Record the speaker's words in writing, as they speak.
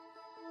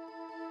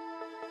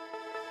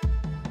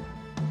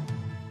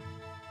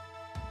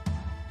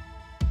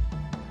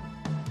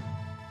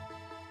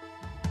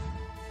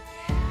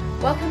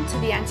Welcome to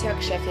the Antioch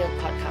Sheffield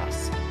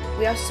podcast.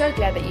 We are so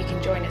glad that you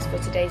can join us for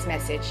today's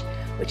message,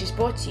 which is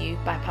brought to you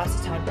by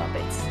Pastor Todd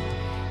Roberts.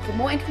 For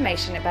more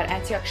information about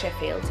Antioch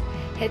Sheffield,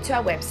 head to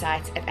our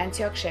website at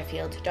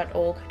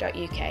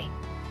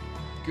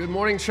antiochsheffield.org.uk. Good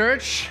morning,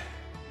 church.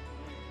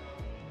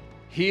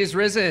 He is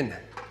risen.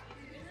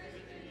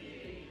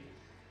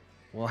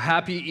 Well,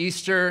 happy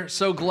Easter.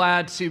 So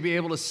glad to be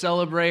able to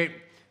celebrate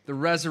the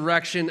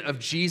resurrection of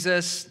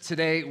Jesus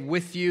today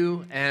with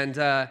you,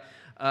 and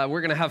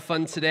we're going to have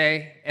fun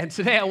today. And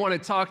today I want to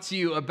talk to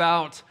you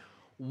about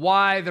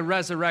why the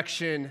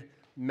resurrection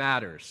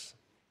matters.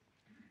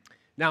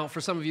 Now,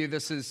 for some of you,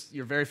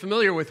 you're very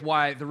familiar with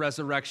why the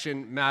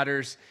resurrection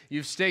matters.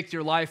 You've staked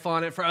your life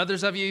on it. For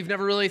others of you, you've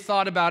never really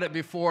thought about it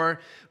before.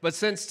 But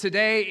since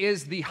today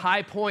is the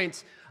high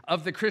point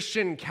of the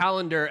Christian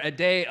calendar, a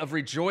day of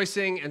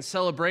rejoicing and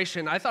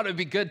celebration, I thought it would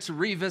be good to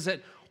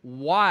revisit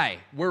why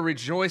we're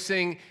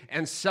rejoicing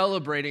and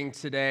celebrating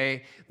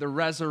today the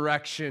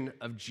resurrection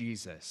of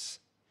Jesus.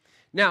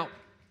 Now,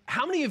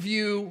 how many of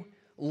you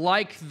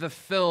like the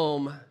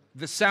film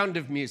The Sound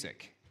of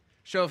Music?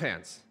 Show of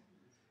hands.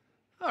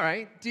 All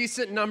right,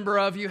 decent number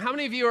of you. How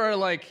many of you are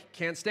like,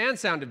 can't stand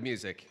Sound of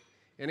Music?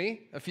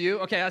 Any? A few?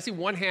 Okay, I see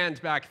one hand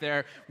back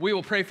there. We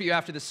will pray for you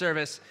after the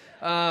service.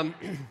 I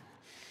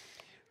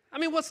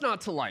mean, what's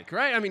not to like,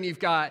 right? I mean, you've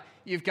got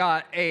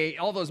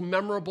all those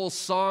memorable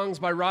songs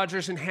by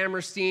Rodgers and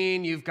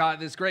Hammerstein. You've got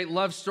this great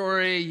love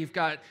story. You've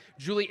got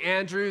Julie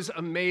Andrews'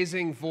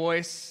 amazing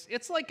voice.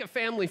 It's like a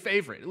family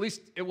favorite. At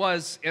least it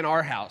was in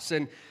our house.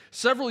 And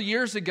several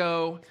years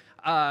ago,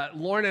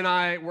 Lauren and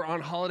I were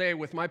on holiday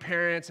with my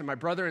parents and my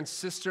brother and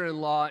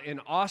sister-in-law in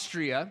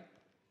Austria,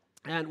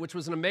 which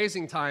was an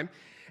amazing time.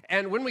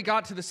 And when we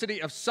got to the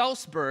city of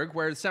Salzburg,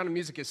 where The Sound of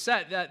Music is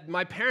set, that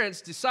my parents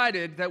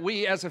decided that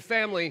we as a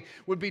family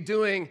would be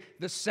doing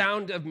the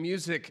Sound of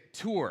Music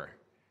tour.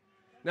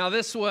 Now,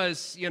 this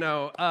was,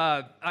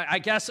 I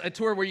guess a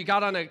tour where you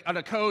got on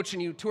a coach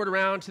and you toured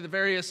around to the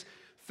various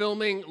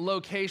filming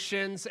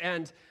locations.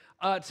 And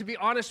to be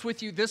honest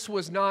with you, this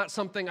was not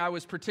something I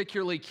was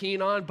particularly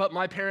keen on, but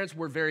my parents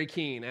were very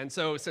keen. And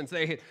so since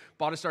they had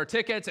bought us our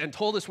tickets and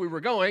told us we were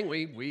going,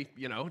 we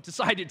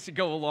decided to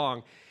go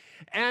along.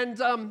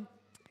 And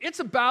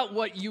it's about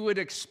what you would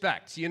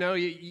expect.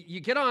 You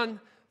get on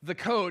the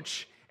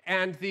coach,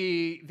 and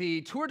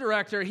the tour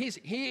director,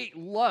 he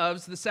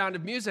loves The Sound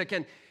of Music,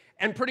 and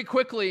pretty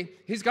quickly,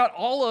 he's got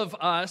all of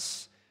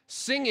us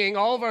singing,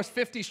 all of us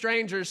 50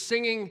 strangers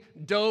singing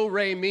Do,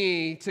 Re,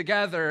 Mi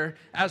together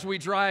as we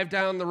drive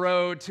down the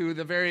road to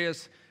the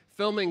various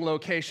filming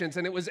locations.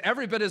 And it was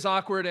every bit as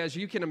awkward as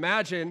you can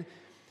imagine.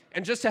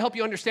 And just to help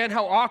you understand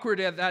how awkward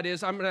that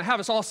is, I'm going to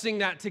have us all sing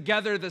that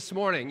together this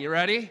morning. You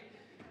ready?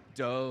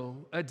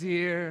 Do, a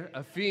deer,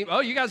 a female. Oh,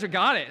 you guys have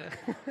got it.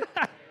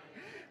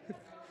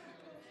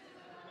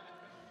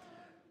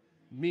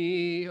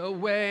 Me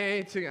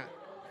away to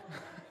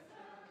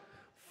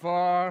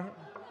far.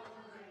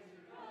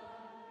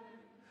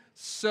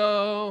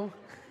 So.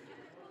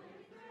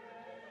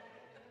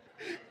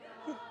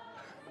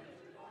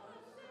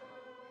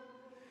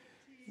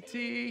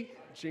 Tea,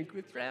 drink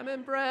with ram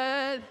and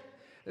bread,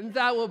 and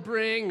that will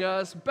bring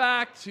us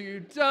back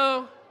to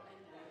dough.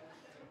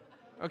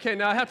 Okay,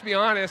 now I have to be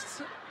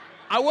honest.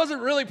 I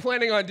wasn't really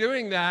planning on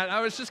doing that.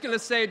 I was just going to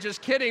say,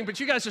 just kidding, but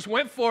you guys just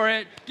went for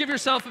it. Give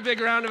yourself a big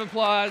round of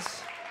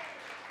applause.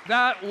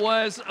 That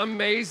was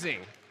amazing.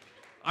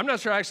 I'm not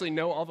sure I actually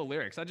know all the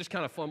lyrics. I just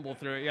kind of fumbled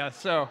through it. Yeah,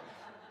 so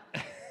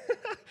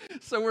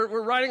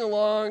we're riding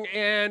along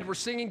and we're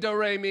singing Do,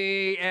 Re,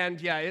 Mi, and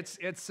yeah, it's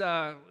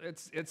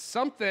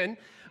something.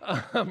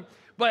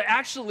 But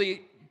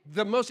actually,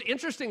 the most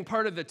interesting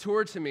part of the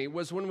tour to me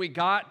was when we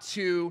got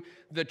to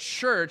the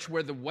church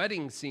where the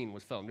wedding scene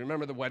was filmed.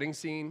 Remember the wedding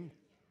scene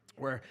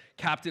where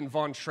Captain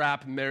Von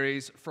Trapp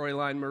marries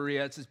Fräulein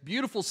Maria? It's this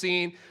beautiful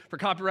scene. For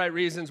copyright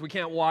reasons, we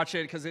can't watch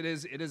it because it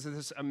is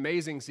this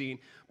amazing scene.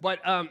 But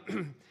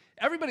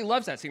everybody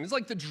loves that scene. It's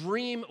like the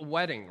dream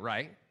wedding,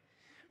 right?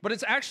 But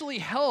it's actually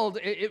held,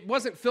 it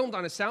wasn't filmed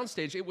on a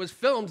soundstage. It was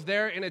filmed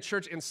there in a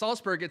church in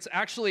Salzburg. It's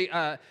actually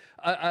a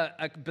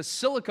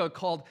basilica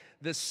called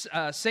the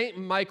St.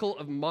 Michael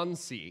of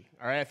Muncie.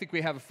 All right, I think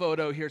we have a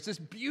photo here. It's this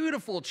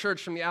beautiful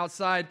church from the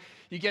outside.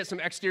 You get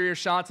some exterior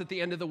shots at the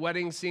end of the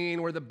wedding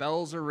scene where the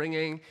bells are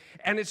ringing.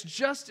 And it's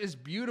just as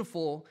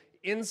beautiful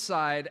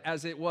inside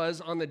as it was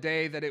on the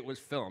day that it was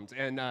filmed.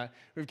 And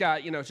we've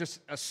got,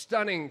 just a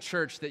stunning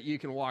church that you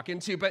can walk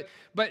into. But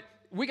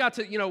we got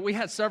to, we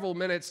had several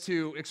minutes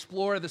to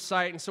explore the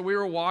site, and so we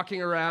were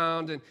walking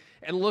around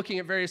and looking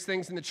at various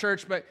things in the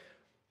church, but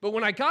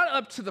when I got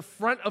up to the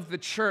front of the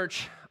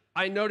church,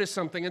 I noticed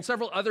something, and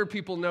several other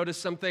people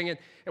noticed something, and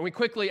we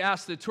quickly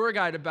asked the tour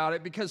guide about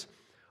it, because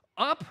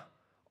up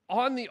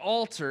on the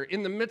altar,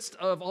 in the midst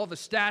of all the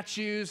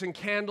statues and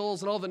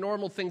candles and all the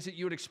normal things that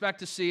you would expect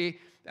to see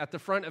at the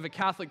front of a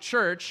Catholic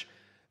church,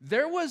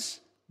 there was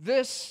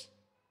this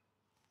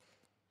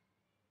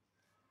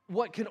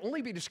what can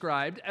only be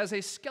described as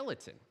a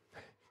skeleton.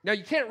 Now,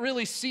 you can't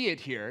really see it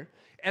here,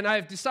 and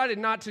I've decided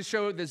not to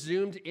show the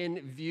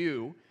zoomed-in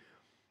view,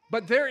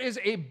 but there is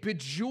a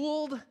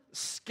bejeweled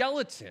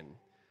skeleton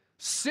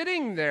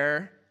sitting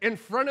there in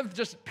front of,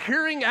 just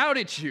peering out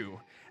at you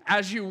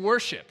as you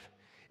worship.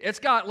 It's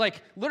got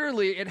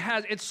literally,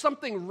 it's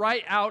something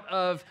right out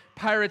of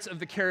Pirates of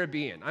the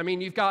Caribbean. I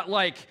mean, you've got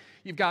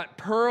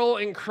pearl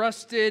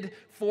encrusted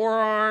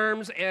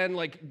forearms and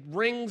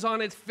rings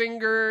on its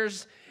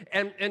fingers.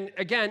 And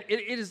again,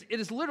 it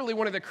is literally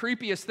one of the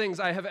creepiest things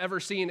I have ever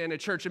seen in a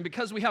church. And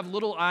because we have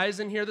little eyes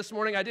in here this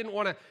morning, I didn't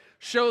want to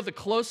show the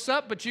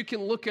close-up, but you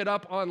can look it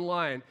up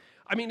online.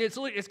 I mean,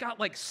 it's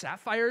got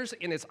sapphires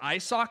in its eye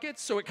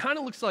sockets, so it kind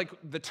of looks like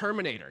the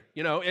Terminator,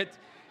 It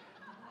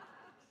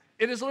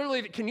is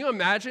literally, can you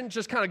imagine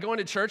just kind of going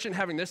to church and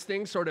having this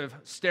thing sort of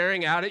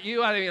staring out at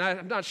you? I mean,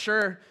 I'm not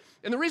sure.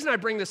 And the reason I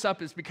bring this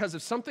up is because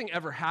if something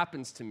ever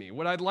happens to me,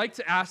 what I'd like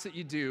to ask that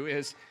you do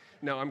is,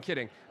 no, I'm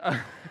kidding.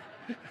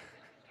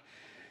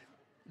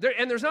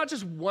 There's not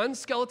just one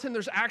skeleton,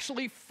 there's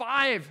actually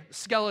 5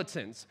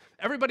 skeletons.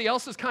 Everybody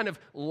else is kind of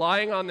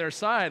lying on their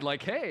side,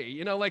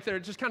 hey, they're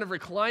just kind of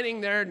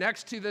reclining there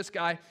next to this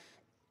guy.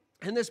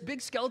 And this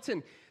big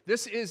skeleton,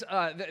 this is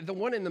the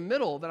one in the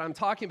middle that I'm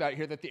talking about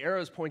here that the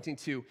arrow is pointing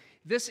to.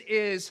 This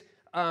is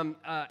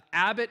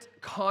Abbot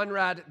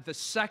Conrad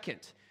II,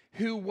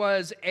 who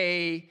was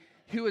the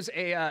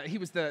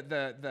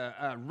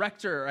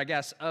rector, I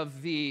guess,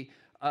 of the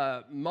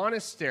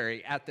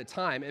monastery at the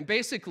time. And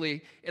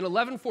basically, in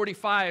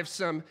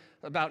 1145,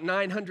 about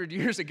 900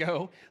 years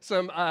ago,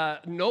 some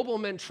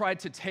noblemen tried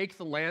to take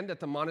the land that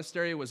the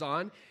monastery was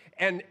on,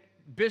 and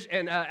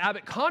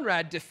Abbot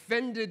Conrad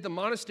defended the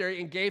monastery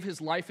and gave his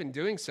life in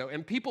doing so.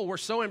 And people were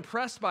so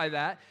impressed by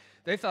that,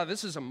 they thought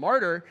this is a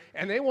martyr,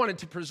 and they wanted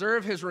to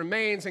preserve his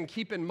remains and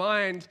keep in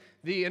mind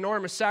the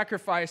enormous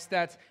sacrifice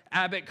that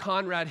Abbot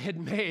Conrad had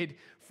made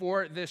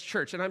for this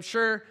church. And I'm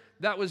sure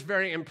that was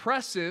very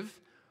impressive,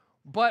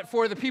 but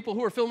for the people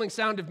who were filming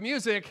Sound of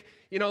Music,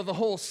 the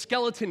whole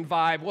skeleton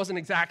vibe wasn't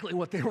exactly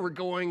what they were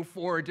going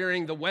for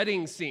during the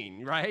wedding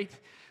scene, right?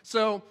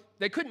 So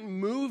they couldn't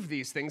move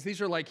these things.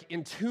 These are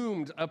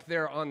entombed up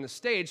there on the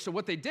stage. So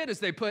what they did is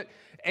they put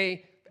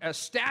a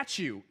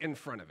statue in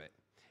front of it.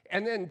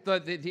 And then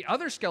the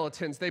other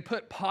skeletons, they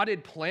put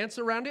potted plants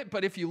around it.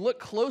 But if you look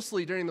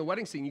closely during the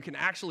wedding scene, you can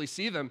actually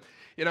see them,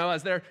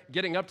 as they're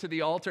getting up to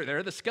the altar. There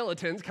are the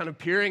skeletons kind of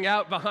peering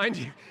out behind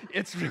you.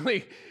 It's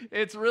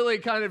really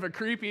kind of a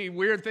creepy,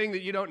 weird thing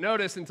that you don't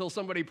notice until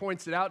somebody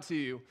points it out to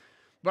you.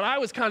 But I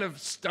was kind of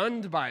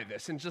stunned by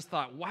this and just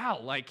thought,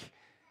 wow,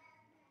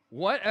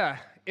 what a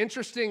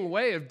interesting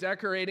way of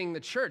decorating the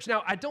church.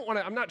 Now,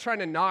 I'm not trying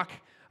to knock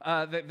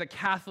the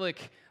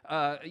Catholic,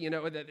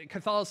 the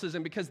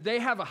Catholicism, because they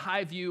have a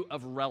high view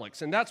of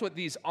relics, and that's what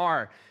these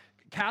are.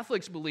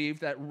 Catholics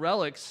believe that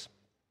relics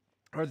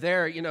are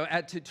there,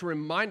 to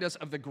remind us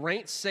of the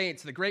great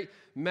saints, the great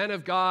men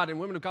of God and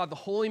women of God, the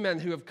holy men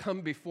who have come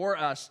before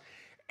us,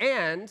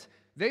 and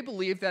they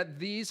believe that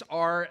these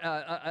are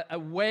a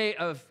way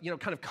of,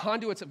 kind of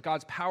conduits of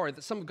God's power,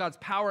 that some of God's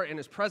power and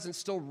His presence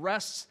still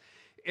rests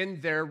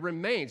in their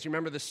remains. You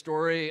remember the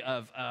story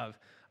of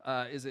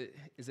is it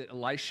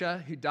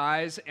Elisha who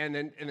dies, and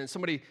then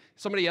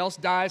somebody else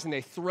dies, and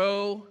they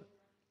throw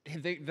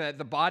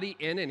the body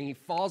in, and he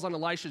falls on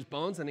Elisha's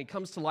bones, and he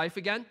comes to life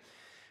again.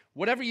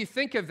 Whatever you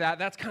think of that,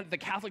 that's kind of, the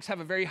Catholics have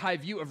a very high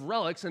view of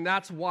relics, and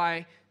that's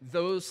why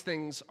those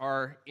things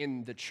are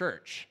in the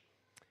church.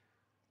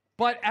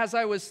 But as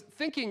I was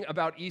thinking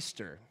about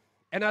Easter,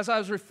 and as I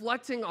was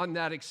reflecting on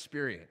that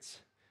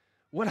experience,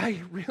 what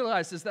I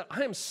realized is that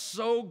I am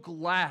so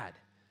glad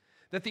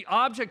that the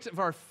object of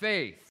our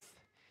faith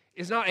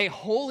is not a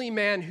holy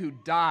man who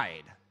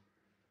died,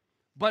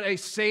 but a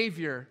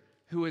Savior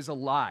who is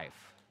alive.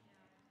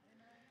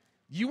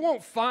 You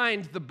won't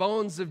find the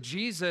bones of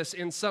Jesus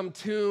in some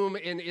tomb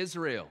in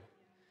Israel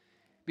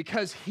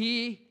because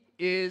He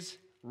is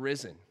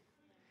risen.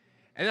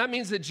 And that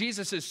means that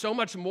Jesus is so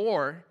much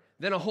more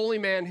than a holy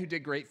man who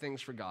did great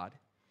things for God.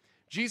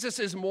 Jesus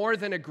is more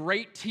than a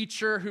great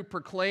teacher who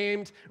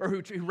proclaimed or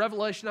who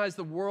revolutionized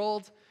the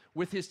world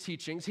with His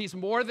teachings. He's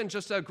more than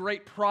just a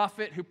great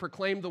prophet who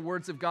proclaimed the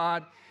words of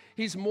God.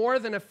 He's more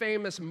than a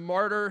famous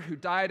martyr who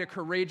died a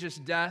courageous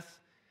death.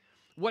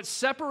 What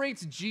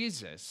separates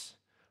Jesus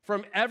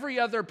from every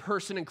other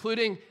person,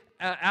 including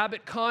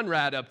Abbot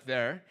Conrad up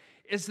there,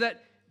 is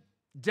that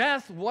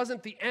death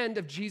wasn't the end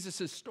of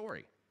Jesus'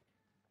 story.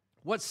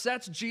 What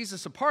sets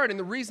Jesus apart, and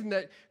the reason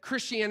that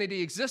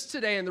Christianity exists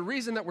today, and the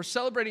reason that we're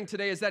celebrating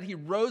today, is that He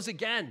rose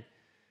again.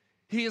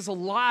 He is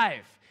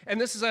alive. And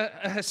this is a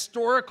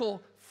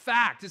historical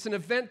fact. It's an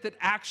event that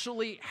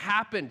actually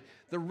happened.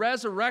 The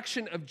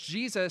resurrection of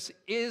Jesus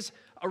is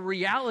a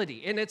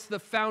reality, and it's the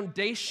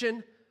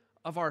foundation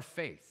of our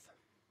faith.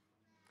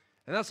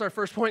 And that's our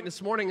first point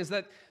this morning, is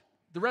that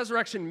the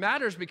resurrection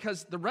matters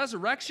because the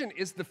resurrection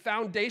is the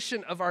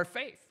foundation of our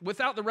faith.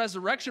 Without the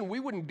resurrection, we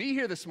wouldn't be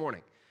here this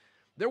morning.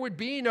 There would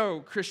be no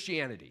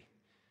Christianity.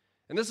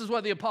 And this is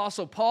what the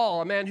Apostle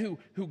Paul, a man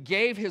who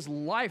gave his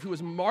life, who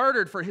was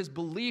martyred for his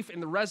belief in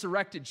the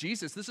resurrected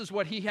Jesus, this is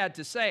what he had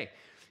to say.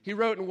 He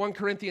wrote in 1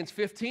 Corinthians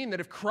 15 that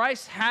if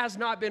Christ has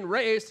not been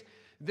raised,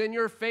 then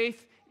your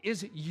faith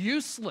is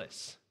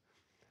useless.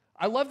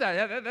 I love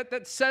that.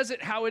 That says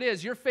it how it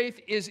is. Your faith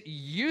is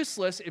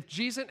useless if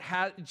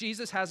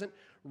Jesus hasn't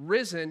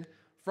risen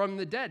from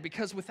the dead,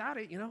 because without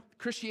it,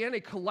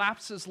 Christianity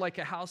collapses like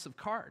a house of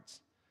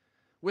cards.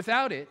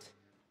 Without it,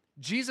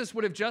 Jesus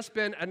would have just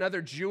been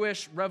another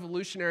Jewish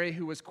revolutionary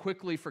who was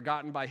quickly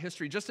forgotten by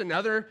history, just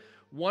another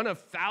one of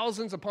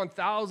thousands upon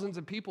thousands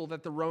of people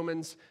that the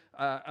Romans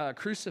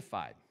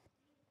crucified.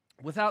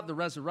 Without the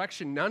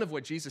resurrection, none of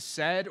what Jesus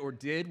said or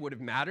did would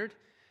have mattered,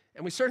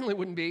 and we certainly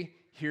wouldn't be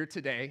here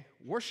today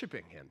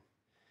worshiping him.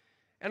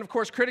 And of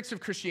course, critics of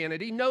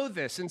Christianity know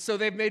this, and so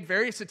they've made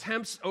various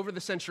attempts over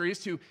the centuries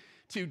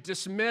to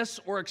dismiss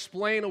or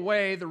explain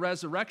away the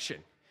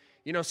resurrection.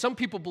 Some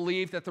people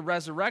believe that the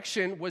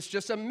resurrection was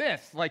just a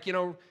myth, like,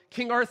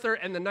 King Arthur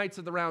and the Knights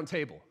of the Round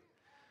Table.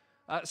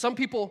 Some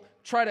people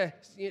try to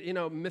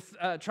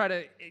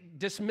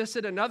dismiss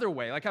it another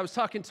way. Like I was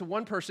talking to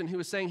one person who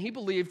was saying he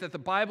believed that the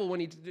Bible, when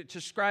he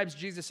describes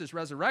Jesus'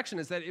 resurrection,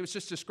 is that it was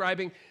just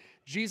describing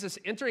Jesus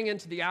entering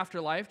into the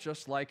afterlife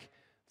just like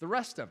the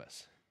rest of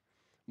us.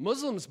 A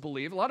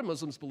lot of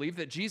Muslims believe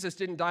that Jesus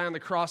didn't die on the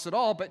cross at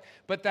all,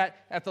 but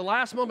that at the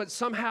last moment,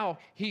 somehow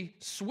he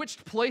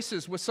switched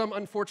places with some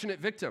unfortunate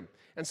victim.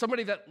 And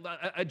somebody that,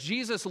 a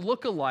Jesus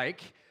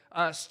look-alike,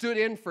 stood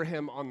in for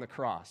him on the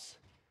cross.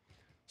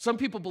 Some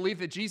people believe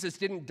that Jesus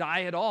didn't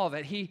die at all,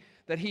 that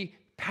he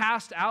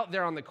passed out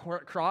there on the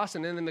cross,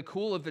 and then in the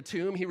cool of the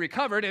tomb, he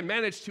recovered and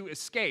managed to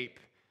escape.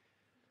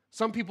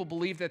 Some people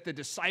believe that the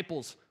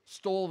disciples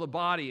stole the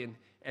body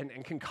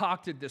and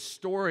concocted this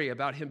story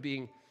about him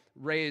being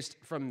raised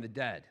from the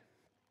dead.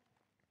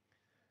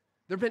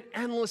 There have been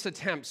endless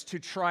attempts to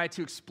try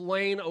to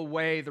explain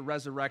away the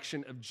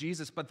resurrection of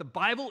Jesus, but the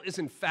Bible is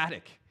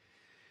emphatic.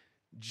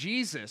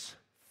 Jesus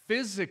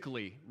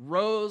physically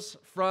rose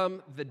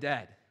from the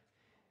dead.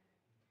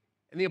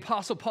 And the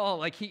Apostle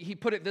Paul, he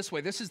put it this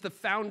way, this is the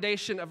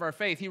foundation of our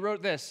faith. He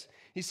wrote this,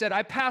 he said,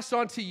 I passed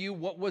on to you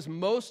what was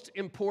most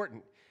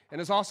important and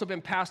has also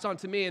been passed on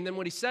to me. And then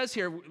what he says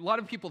here, a lot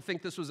of people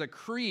think this was a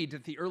creed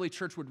that the early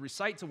church would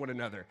recite to one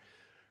another.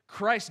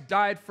 Christ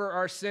died for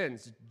our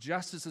sins,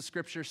 just as the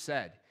scripture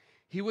said.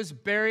 He was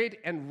buried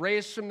and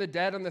raised from the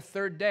dead on the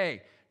third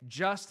day,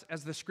 just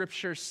as the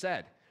scripture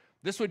said.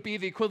 This would be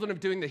the equivalent of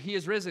doing the he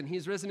is risen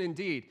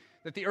indeed,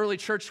 that the early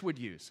church would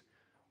use.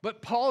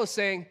 But Paul is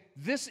saying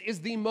this is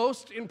the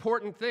most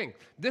important thing.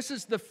 This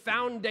is the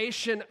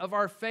foundation of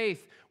our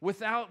faith.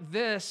 Without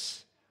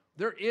this,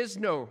 there is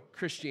no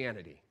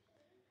Christianity.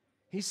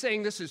 He's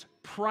saying this is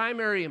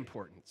primary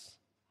importance.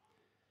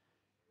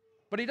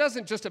 But he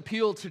doesn't just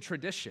appeal to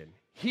tradition.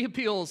 He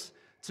appeals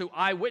to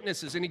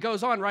eyewitnesses. And he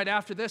goes on right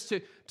after this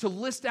to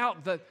list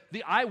out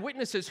the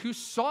eyewitnesses who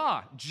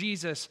saw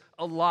Jesus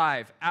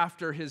alive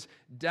after his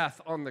death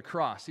on the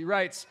cross. He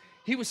writes,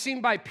 he was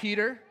seen by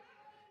Peter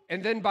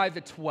and then by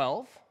the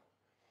 12.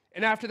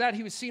 And after that,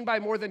 he was seen by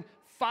more than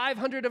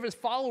 500 of his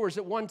followers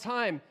at one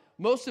time,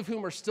 most of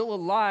whom are still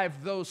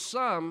alive, though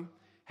some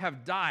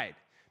have died.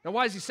 Now,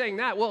 why is he saying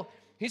that? Well,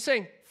 he's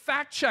saying,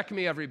 fact check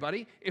me,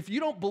 everybody. If you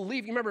don't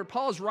believe, you remember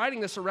Paul is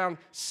writing this around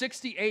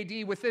 60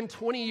 AD, within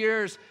 20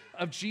 years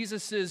of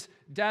Jesus'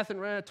 death,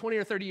 and 20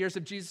 or 30 years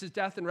of Jesus'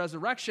 death and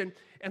resurrection,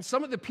 and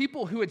some of the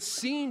people who had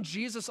seen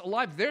Jesus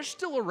alive, they're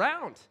still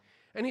around.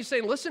 And he's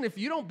saying, listen, if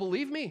you don't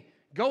believe me,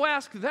 go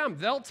ask them.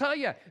 They'll tell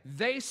you.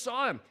 They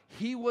saw him.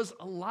 He was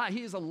alive.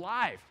 He is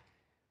alive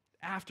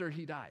after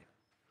he died.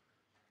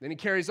 Then he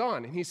carries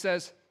on, and he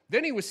says,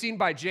 then he was seen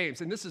by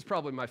James, and this is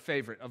probably my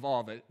favorite of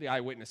all the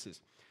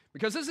eyewitnesses.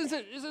 Because this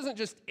isn't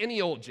just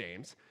any old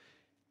James.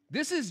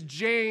 This is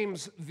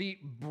James, the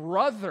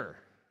brother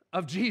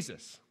of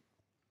Jesus.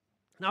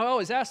 Now, I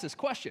always ask this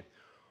question.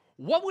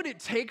 What would it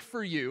take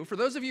for you, for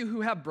those of you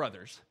who have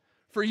brothers,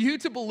 for you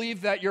to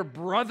believe that your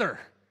brother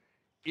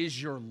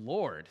is your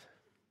Lord?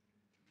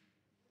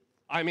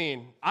 I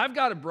mean, I've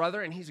got a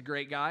brother, and he's a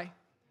great guy.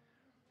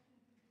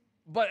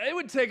 But it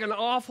would take an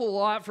awful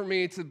lot for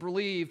me to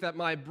believe that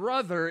my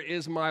brother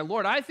is my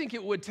Lord. I think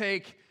it would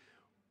take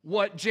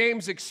what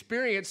James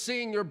experienced,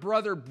 seeing your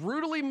brother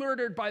brutally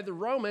murdered by the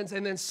Romans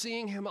and then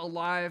seeing him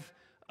alive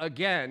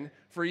again,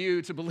 for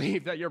you to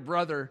believe that your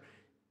brother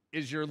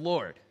is your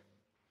Lord.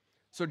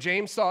 So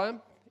James saw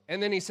him,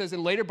 and then he says,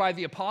 and later by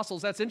the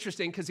apostles. That's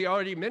interesting because he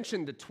already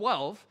mentioned the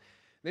 12.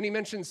 Then he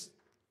mentions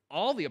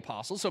all the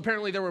apostles. So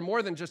apparently there were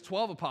more than just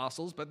 12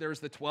 apostles, but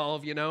there's the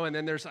 12, and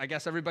then there's, I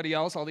guess, everybody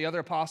else, all the other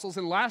apostles.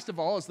 And last of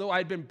all, as though I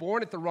had been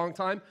born at the wrong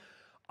time,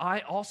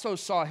 I also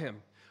saw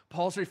him.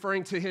 Paul's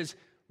referring to his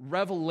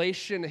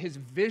revelation, his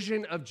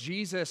vision of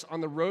Jesus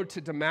on the road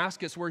to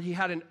Damascus, where he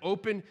had an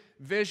open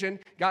vision,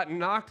 got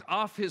knocked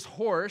off his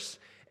horse,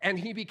 and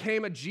he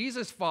became a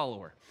Jesus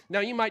follower.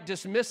 Now, you might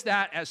dismiss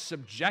that as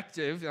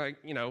subjective.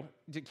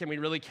 Can we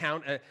really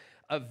count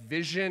a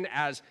vision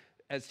as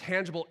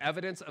tangible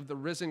evidence of the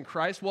risen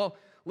Christ? Well,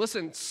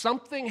 listen,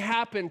 something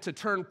happened to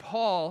turn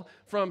Paul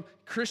from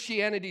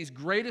Christianity's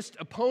greatest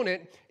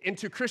opponent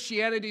into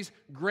Christianity's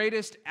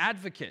greatest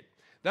advocate.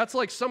 That's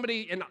like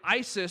somebody in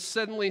ISIS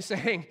suddenly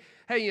saying,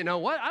 hey, you know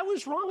what? I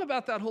was wrong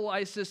about that whole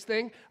ISIS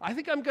thing. I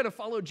think I'm going to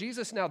follow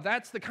Jesus now.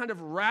 That's the kind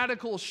of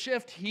radical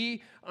shift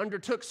he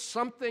undertook.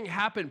 Something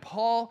happened.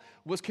 Paul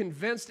was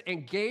convinced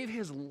and gave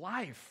his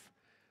life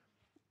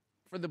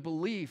for the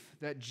belief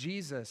that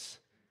Jesus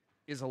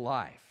is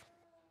alive.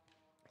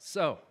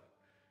 So,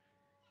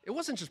 it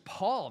wasn't just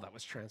Paul that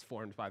was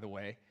transformed, by the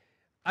way.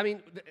 I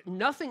mean,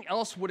 nothing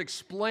else would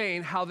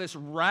explain how this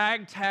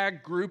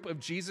ragtag group of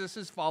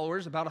Jesus'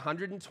 followers, about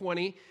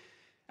 120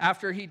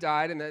 after he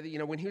died,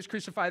 and when he was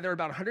crucified, there were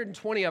about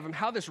 120 of them,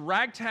 how this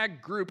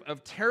ragtag group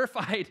of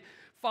terrified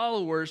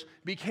followers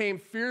became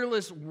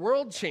fearless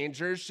world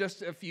changers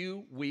just a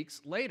few weeks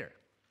later.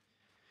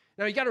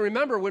 Now, you got to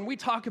remember, when we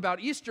talk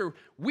about Easter,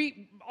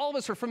 all of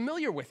us are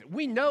familiar with it.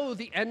 We know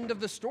the end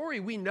of the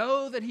story. We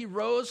know that he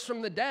rose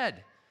from the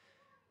dead.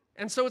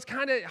 And so it's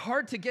kind of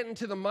hard to get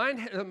into the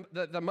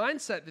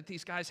mindset that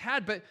these guys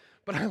had, but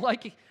I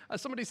like,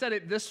 somebody said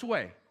it this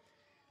way.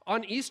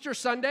 On Easter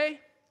Sunday,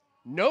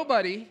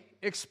 nobody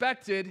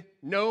expected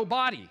no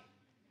body.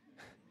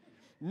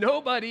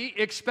 Nobody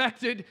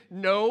expected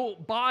no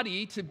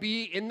body to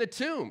be in the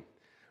tomb.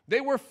 They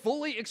were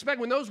fully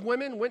expecting, when those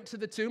women went to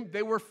the tomb,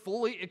 they were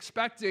fully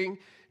expecting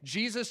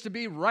Jesus to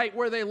be right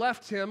where they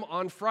left him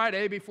on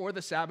Friday before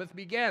the Sabbath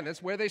began.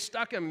 That's where they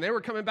stuck him. They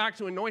were coming back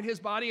to anoint his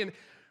body, and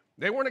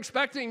they weren't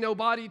expecting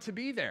nobody to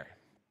be there.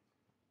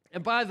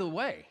 And by the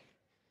way,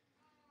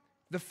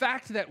 the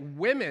fact that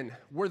women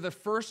were the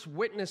first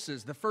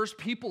witnesses, the first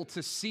people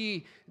to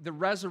see the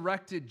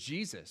resurrected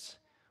Jesus,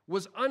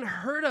 was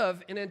unheard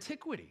of in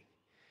antiquity.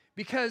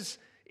 Because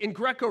in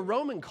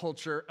Greco-Roman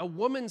culture, a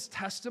woman's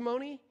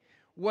testimony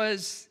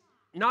was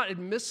not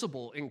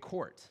admissible in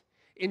court.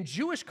 In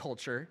Jewish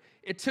culture,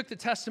 it took the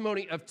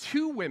testimony of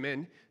two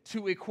women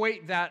to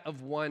equate that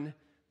of one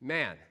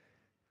man.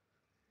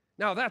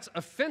 Now, that's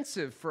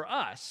offensive for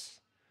us,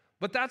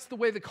 but that's the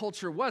way the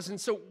culture was.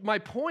 And so my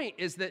point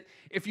is that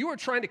if you were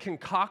trying to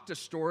concoct a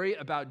story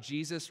about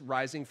Jesus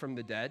rising from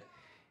the dead,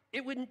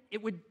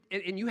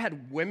 and you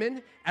had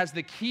women as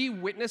the key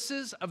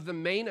witnesses of the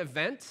main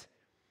event,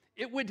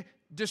 it would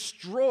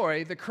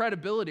destroy the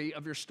credibility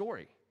of your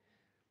story.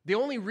 The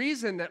only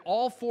reason that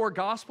all four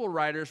gospel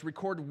writers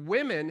record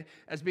women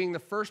as being the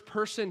first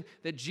person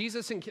that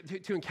Jesus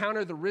to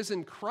encounter the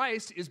risen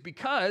Christ is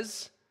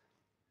because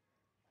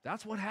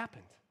that's what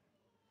happened.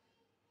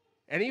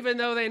 And even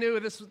though they knew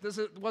this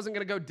wasn't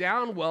going to go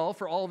down well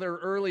for all their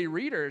early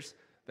readers,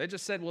 they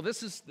just said, well,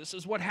 this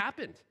is what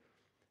happened.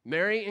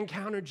 Mary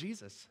encountered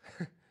Jesus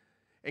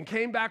and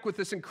came back with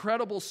this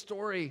incredible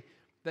story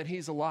that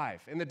he's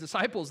alive. And the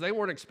disciples, they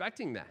weren't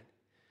expecting that.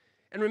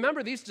 And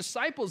remember, these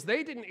disciples,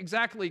 they didn't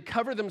exactly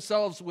cover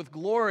themselves with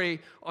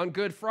glory on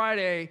Good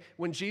Friday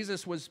when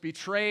Jesus was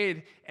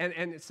betrayed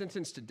and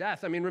sentenced to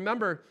death. I mean,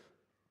 remember,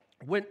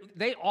 when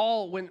the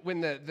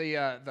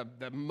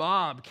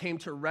mob came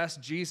to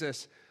arrest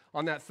Jesus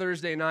on that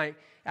Thursday night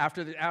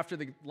after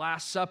the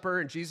Last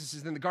Supper, and Jesus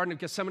is in the Garden of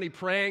Gethsemane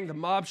praying, the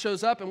mob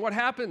shows up, and what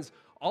happens?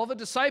 All the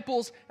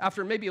disciples,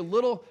 after maybe a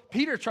little,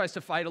 Peter tries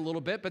to fight a little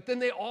bit, but then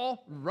they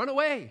all run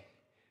away.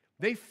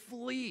 They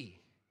flee.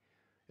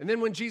 And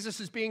then when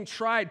Jesus is being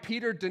tried,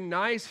 Peter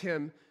denies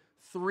him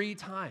 3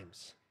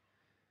 times.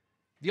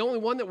 The only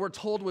one that we're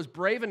told was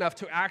brave enough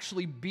to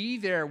actually be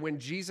there when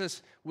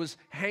Jesus was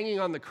hanging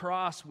on the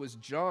cross was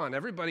John.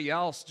 Everybody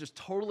else just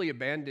totally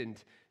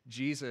abandoned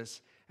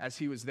Jesus as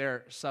he was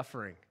there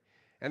suffering.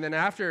 And then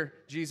after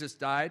Jesus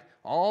died,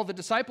 all the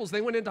disciples,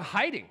 they went into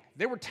hiding.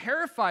 They were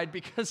terrified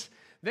because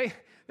they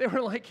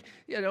were like,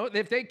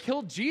 if they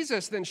killed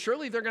Jesus, then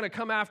surely they're going to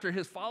come after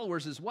his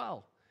followers as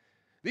well.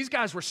 These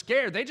guys were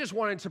scared. They just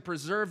wanted to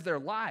preserve their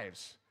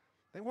lives.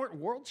 They weren't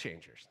world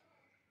changers.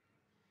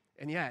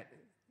 And yet,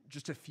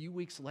 just a few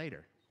weeks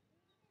later,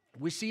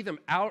 we see them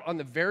out on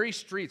the very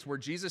streets where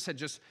Jesus had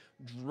just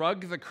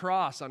dragged the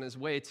cross on his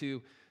way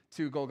to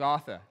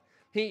Golgotha.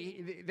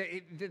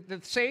 The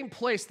same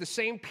place, the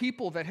same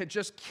people that had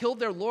just killed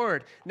their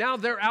Lord, now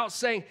they're out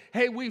saying,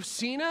 hey, we've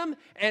seen him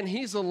and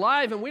he's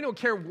alive and we don't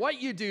care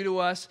what you do to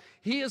us.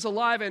 He is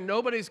alive and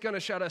nobody's going to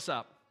shut us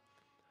up.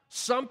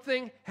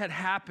 Something had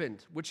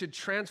happened which had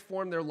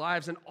transformed their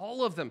lives, and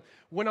all of them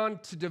went on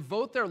to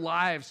devote their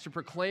lives to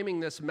proclaiming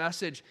this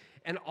message,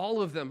 and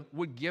all of them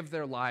would give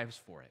their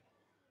lives for it.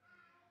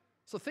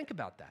 So think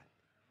about that.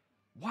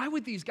 Why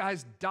would these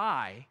guys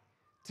die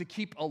to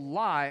keep a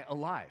lie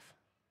alive?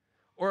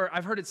 Or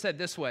I've heard it said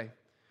this way: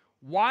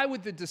 why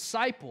would the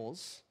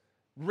disciples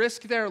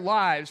risk their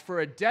lives for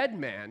a dead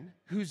man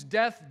whose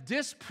death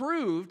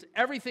disproved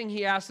everything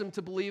he asked them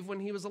to believe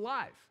when he was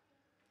alive?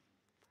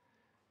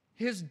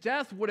 His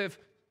death would have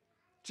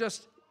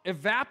just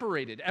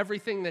evaporated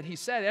everything that he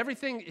said.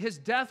 His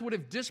death would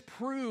have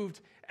disproved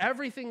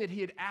everything that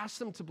he had asked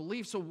them to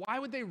believe. So why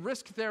would they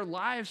risk their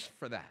lives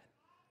for that?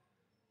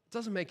 It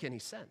doesn't make any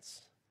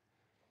sense.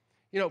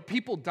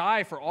 People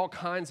die for all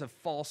kinds of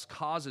false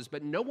causes,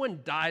 but no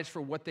one dies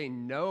for what they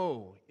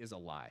know is a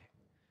lie,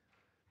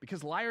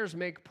 because liars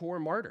make poor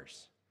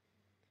martyrs.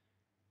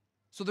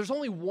 So there's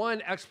only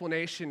one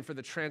explanation for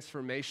the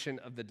transformation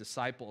of the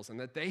disciples, and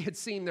that they had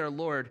seen their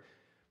Lord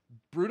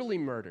brutally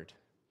murdered,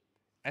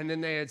 and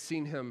then they had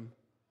seen him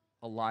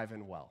alive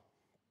and well.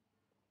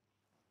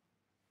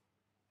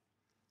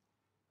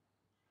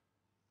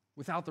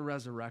 Without the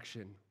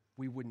resurrection,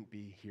 we wouldn't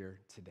be here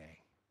today.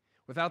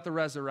 Without the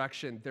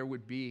resurrection, there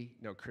would be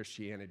no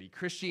Christianity.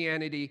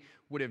 Christianity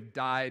would have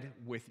died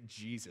with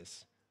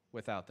Jesus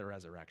without the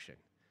resurrection.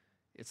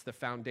 It's the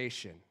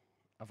foundation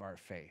of our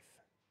faith.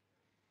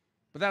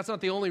 But that's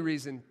not the only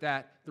reason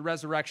that the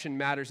resurrection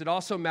matters. It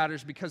also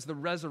matters because the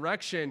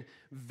resurrection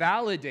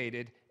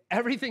validated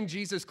everything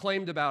Jesus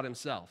claimed about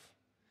himself.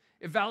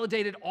 It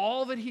validated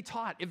all that he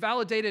taught. It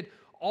validated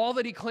all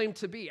that he claimed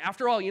to be.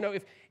 After all,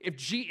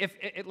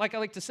 like I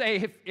like to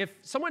say, if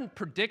someone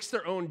predicts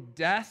their own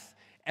death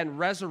and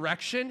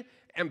resurrection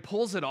and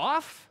pulls it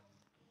off,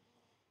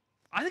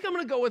 I think I'm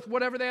going to go with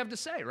whatever they have to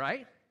say,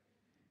 right?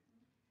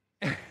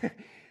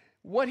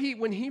 When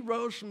he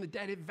rose from the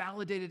dead, it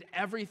validated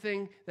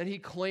everything that he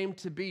claimed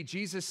to be.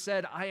 Jesus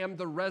said, I am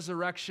the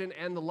resurrection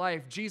and the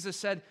life. Jesus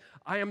said,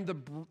 I am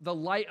the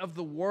light of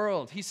the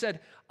world. He said,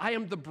 I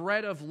am the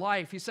bread of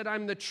life. He said,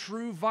 I'm the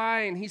true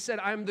vine. He said,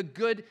 I'm the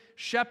good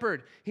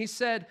shepherd. He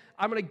said,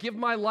 I'm going to give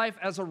my life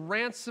as a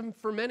ransom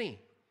for many.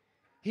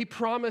 He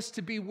promised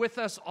to be with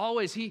us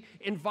always. He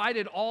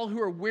invited all who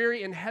are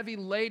weary and heavy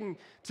laden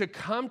to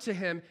come to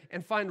him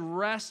and find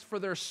rest for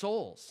their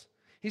souls.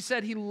 He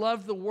said he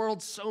loved the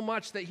world so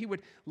much that he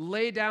would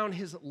lay down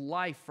his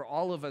life for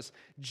all of us.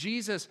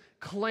 Jesus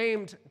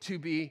claimed to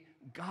be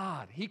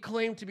God. He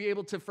claimed to be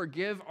able to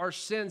forgive our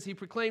sins. He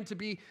proclaimed to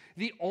be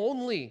the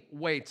only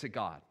way to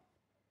God.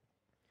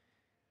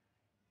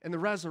 And the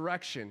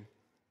resurrection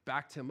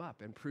backed him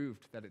up and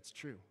proved that it's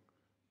true.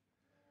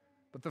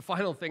 But the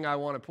final thing I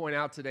want to point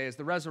out today is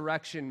the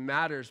resurrection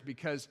matters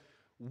because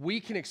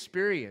we can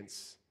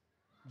experience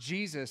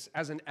Jesus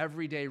as an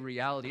everyday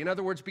reality. In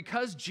other words,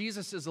 because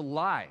Jesus is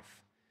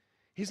alive,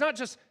 he's not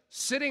just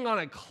sitting on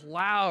a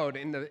cloud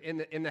in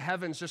the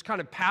heavens, just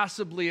kind of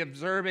passively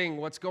observing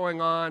what's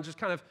going on, just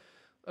kind of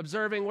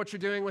observing what you're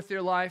doing with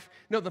your life.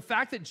 No, the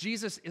fact that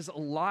Jesus is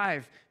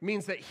alive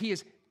means that he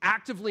is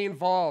actively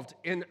involved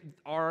in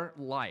our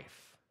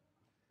life.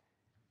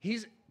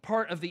 He's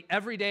part of the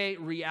everyday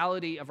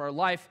reality of our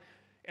life.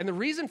 And the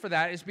reason for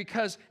that is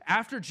because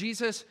after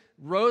Jesus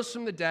rose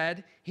from the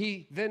dead,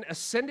 he then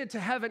ascended to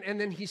heaven, and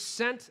then he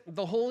sent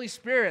the Holy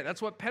Spirit.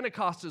 That's what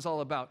Pentecost is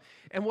all about.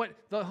 And what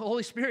the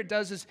Holy Spirit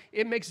does is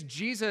it makes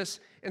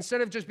Jesus,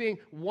 instead of just being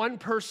one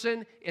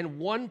person in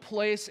one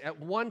place at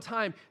one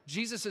time,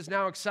 Jesus is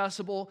now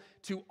accessible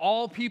to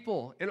all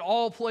people in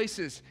all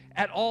places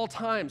at all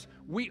times.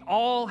 We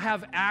all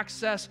have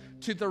access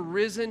to the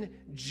risen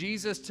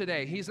Jesus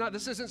today.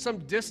 This isn't some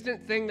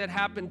distant thing that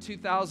happened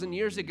 2,000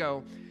 years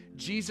ago.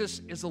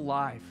 Jesus is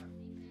alive,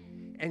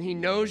 and he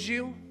knows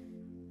you,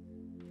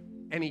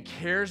 and he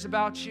cares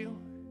about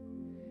you,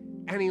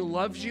 and he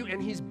loves you,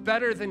 and he's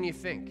better than you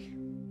think.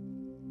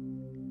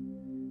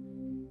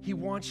 He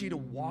wants you to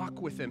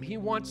walk with him. He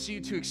wants you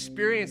to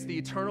experience the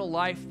eternal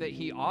life that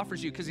he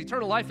offers you, because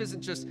eternal life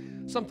isn't just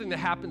something that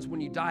happens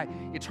when you die.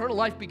 Eternal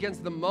life begins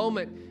the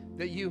moment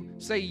that you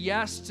say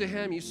yes to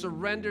him, you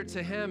surrender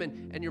to him,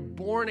 and you're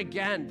born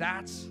again.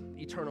 That's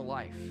eternal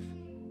life.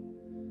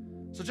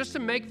 So just to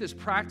make this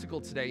practical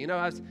today,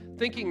 I was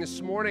thinking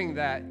this morning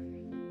that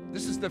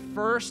this is the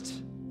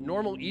first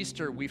normal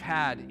Easter we've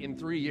had in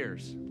 3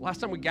 years. Last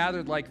time we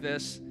gathered like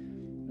this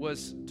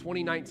was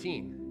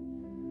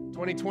 2019.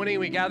 2020,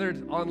 we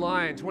gathered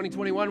online.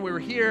 2021, we were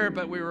here,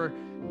 but we were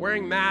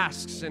wearing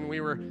masks, and we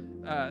were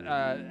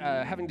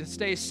having to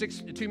stay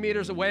 2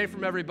 meters away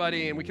from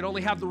everybody, and we could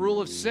only have the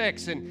rule of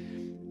 6.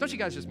 And don't you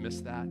guys just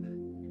miss that?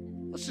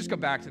 Let's just go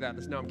back to that.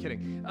 No, I'm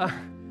kidding.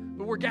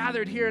 But we're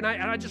gathered here, and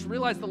I just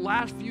realized the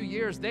last few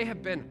years, they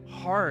have been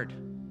hard.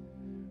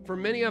 For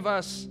many of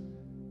us,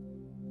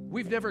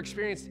 we've never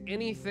experienced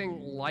anything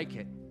like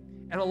it.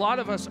 And a lot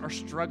of us are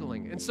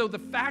struggling. And so the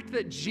fact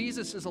that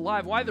Jesus is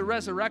alive, why the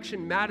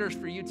resurrection matters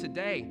for you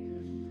today,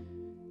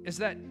 is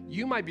that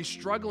you might be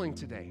struggling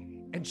today.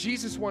 And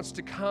Jesus wants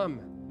to come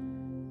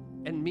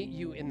and meet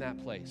you in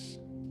that place.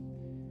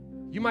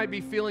 You might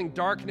be feeling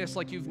darkness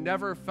like you've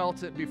never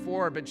felt it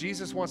before, but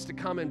Jesus wants to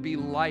come and be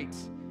light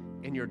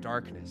in your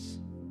darkness.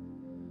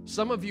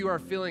 Some of you are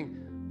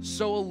feeling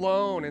so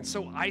alone and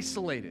so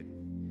isolated.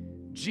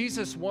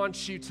 Jesus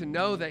wants you to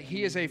know that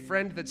he is a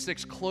friend that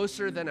sticks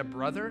closer than a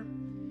brother.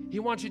 He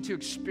wants you to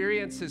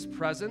experience his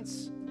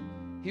presence.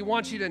 He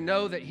wants you to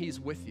know that he's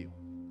with you.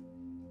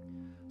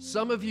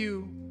 Some of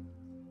you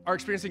are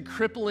experiencing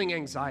crippling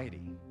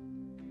anxiety,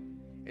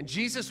 and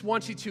Jesus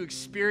wants you to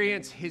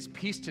experience his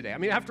peace today. I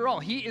mean, after all,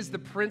 he is the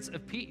Prince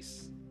of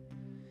Peace.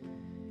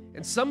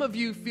 And some of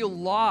you feel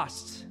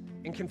lost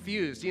and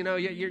confused.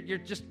 You're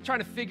just trying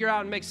to figure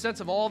out and make sense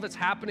of all that's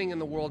happening in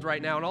the world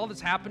right now and all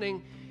that's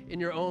happening in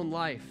your own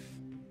life.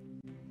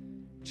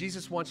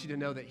 Jesus wants you to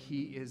know that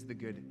he is the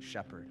good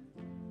shepherd.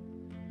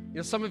 You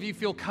know, some of you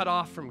feel cut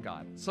off from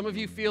God. Some of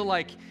you feel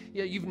like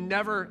you've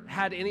never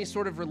had any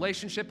sort of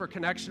relationship or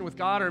connection with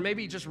God, or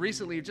maybe just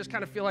recently you just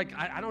kind of feel like,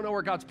 I don't know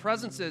where God's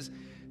presence is.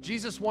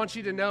 Jesus wants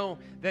you to know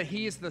that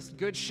he is the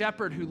good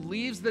shepherd who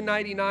leaves the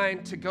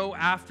 99 to go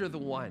after the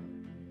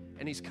one,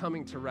 and he's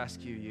coming to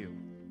rescue you.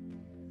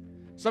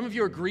 Some of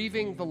you are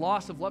grieving the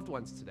loss of loved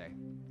ones today.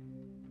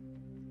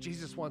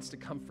 Jesus wants to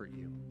comfort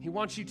you. He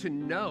wants you to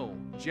know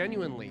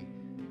genuinely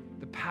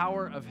the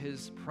power of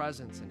his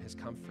presence and his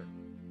comfort.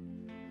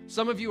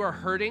 Some of you are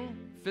hurting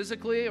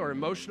physically or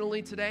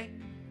emotionally today.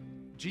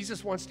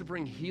 Jesus wants to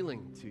bring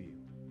healing to you.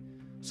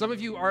 Some of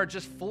you are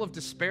just full of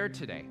despair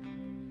today,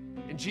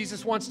 and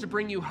Jesus wants to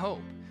bring you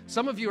hope.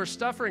 Some of you are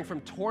suffering from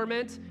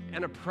torment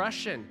and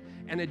oppression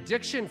and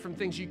addiction from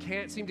things you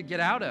can't seem to get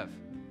out of.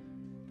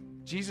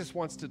 Jesus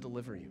wants to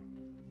deliver you.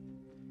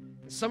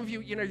 Some of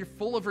you, you're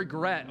full of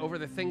regret over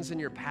the things in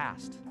your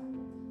past.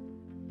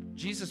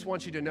 Jesus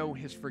wants you to know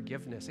his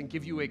forgiveness and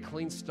give you a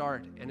clean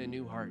start and a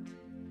new heart.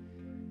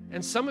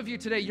 And some of you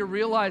today, you're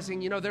realizing,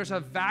 there's a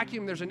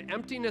vacuum, there's an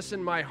emptiness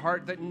in my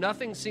heart that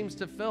nothing seems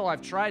to fill.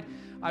 I've tried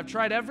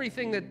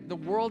everything that the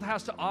world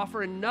has to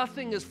offer, and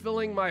nothing is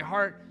filling my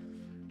heart.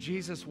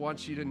 Jesus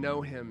wants you to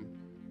know him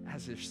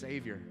as your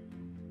Savior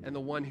and the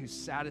one who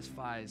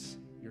satisfies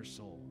your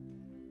soul.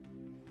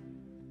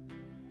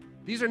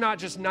 These are not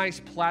just nice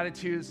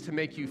platitudes to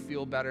make you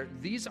feel better.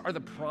 These are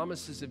the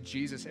promises of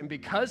Jesus. And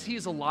because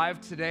he's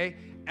alive today,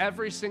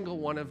 every single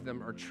one of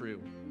them are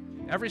true.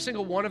 Every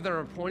single one of them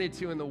are pointed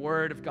to in the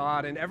Word of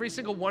God, and every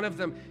single one of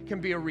them can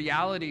be a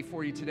reality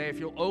for you today if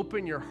you'll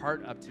open your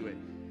heart up to it.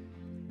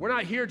 We're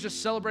not here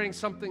just celebrating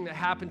something that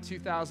happened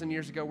 2,000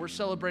 years ago. We're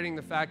celebrating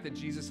the fact that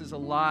Jesus is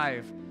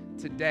alive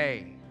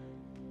today.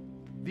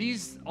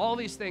 All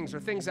these things are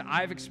things that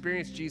I've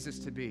experienced Jesus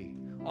to be.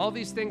 All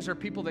these things are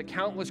people that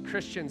countless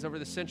Christians over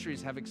the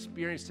centuries have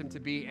experienced him to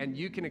be, and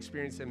you can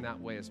experience him that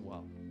way as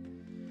well.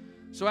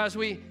 So as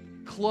we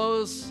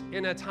close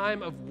in a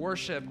time of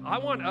worship, I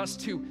want us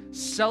to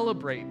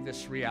celebrate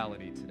this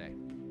reality today.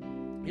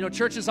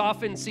 Church is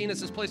often seen as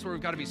this place where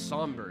we've got to be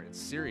somber and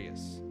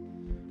serious,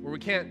 where we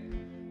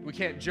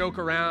can't joke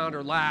around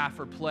or laugh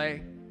or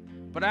play.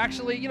 But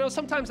actually,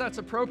 sometimes that's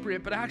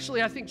appropriate, but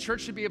actually I think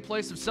church should be a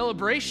place of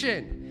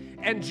celebration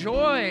and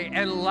joy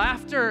and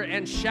laughter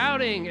and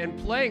shouting and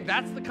playing.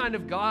 That's the kind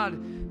of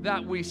God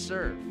that we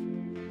serve.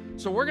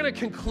 So we're going to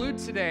conclude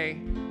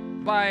today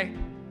by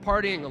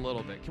partying a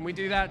little bit. Can we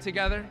do that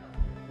together?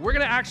 We're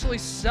going to actually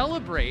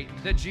celebrate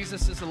that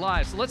Jesus is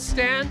alive. So let's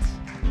stand.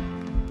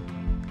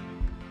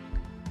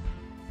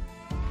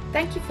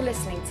 Thank you for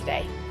listening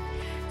today.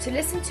 To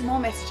listen to more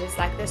messages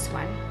like this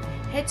one,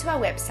 head to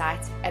our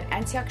website at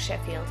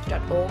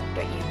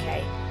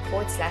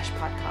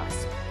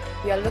antiochsheffield.org.uk/podcast.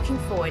 We are looking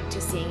forward to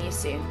seeing you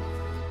soon.